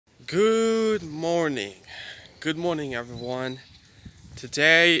Good morning. Good morning, everyone.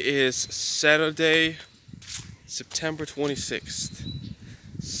 Today is Saturday, September 26th.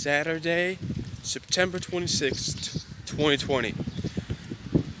 Saturday, September 26th, 2020.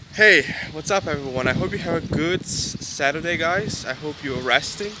 Hey, what's up, everyone? I hope you have a good Saturday, guys. I hope you're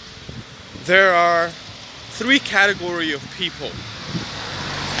resting. There are three categories of people.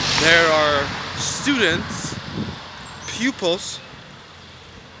 There are students, pupils,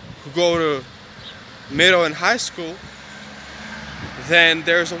 who go to middle and high school. Then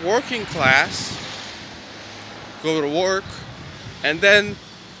there's a working class, go to work, and then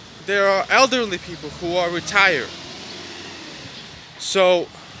there are elderly people who are retired. So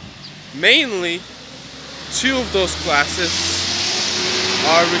mainly two of those classes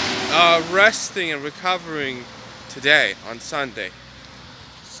are resting and recovering today on Saturday.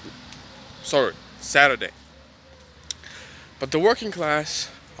 But the working class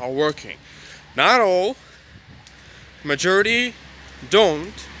are working. Not all, majority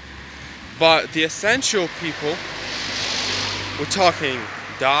don't, but the essential people, we're talking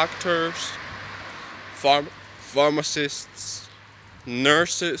doctors, pharmacists,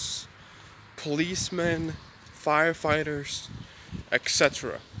 nurses, policemen, firefighters,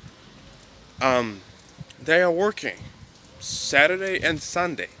 etc. They are working Saturday and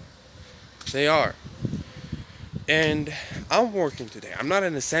Sunday. They are. And I'm working today. I'm not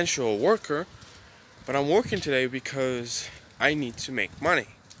an essential worker, but I'm working today because I need to make money.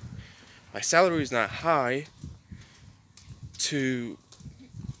 My salary is not high to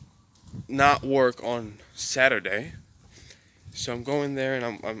not work on Saturday, so I'm going there, and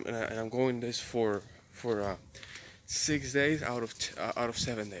I'm going this for 6 days out of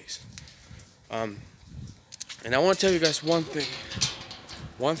 7 days. And I want to tell you guys one thing.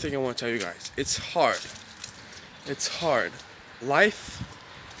 One thing I want to tell you guys. It's hard. It's hard. Life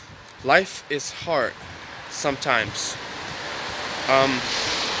is hard sometimes.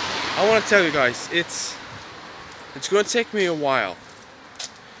 I want to tell you guys, it's going to take me a while.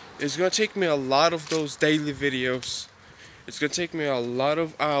 It's going to take me a lot of those daily videos. It's going to take me a lot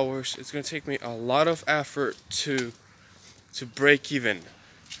of hours. It's going to take me a lot of effort to break even,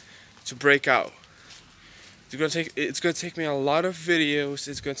 to break out. It's going to take me a lot of videos.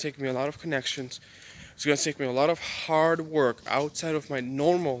 It's going to take me a lot of connections. It's going to take me a lot of hard work outside of my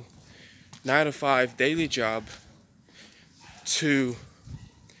normal 9-to-5 daily job to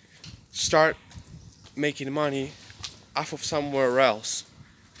start making money off of somewhere else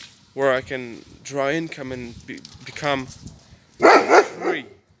where I can draw income and become free.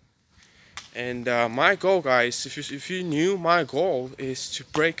 And my goal, guys, if you knew, my goal is to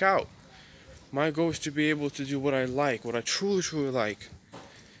break out. My goal is to be able to do what I like, what I truly like,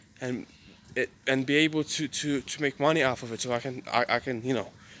 and be able to make money off of it, so I can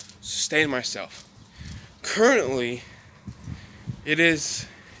sustain myself. Currently, it is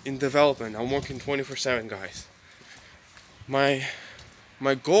in development. I'm working 24/7, guys. My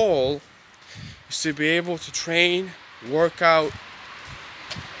goal is to be able to train, work out,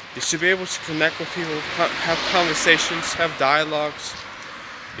 is to be able to connect with people, have conversations, have dialogues,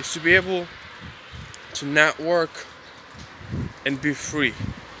 is to be able to network and be free.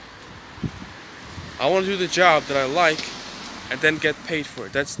 I want to do the job that I like and then get paid for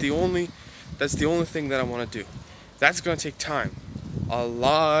it. That's the only thing that I want to do. That's gonna take time, a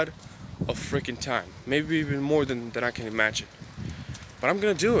lot of freaking time, maybe even more than I can imagine. But I'm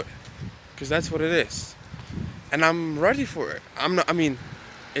gonna do it because that's what it is, and I'm ready for it.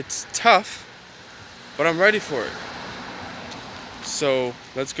 It's tough, but I'm ready for it. So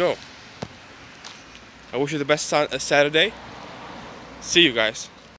let's go. I wish you the best Saturday. See you guys.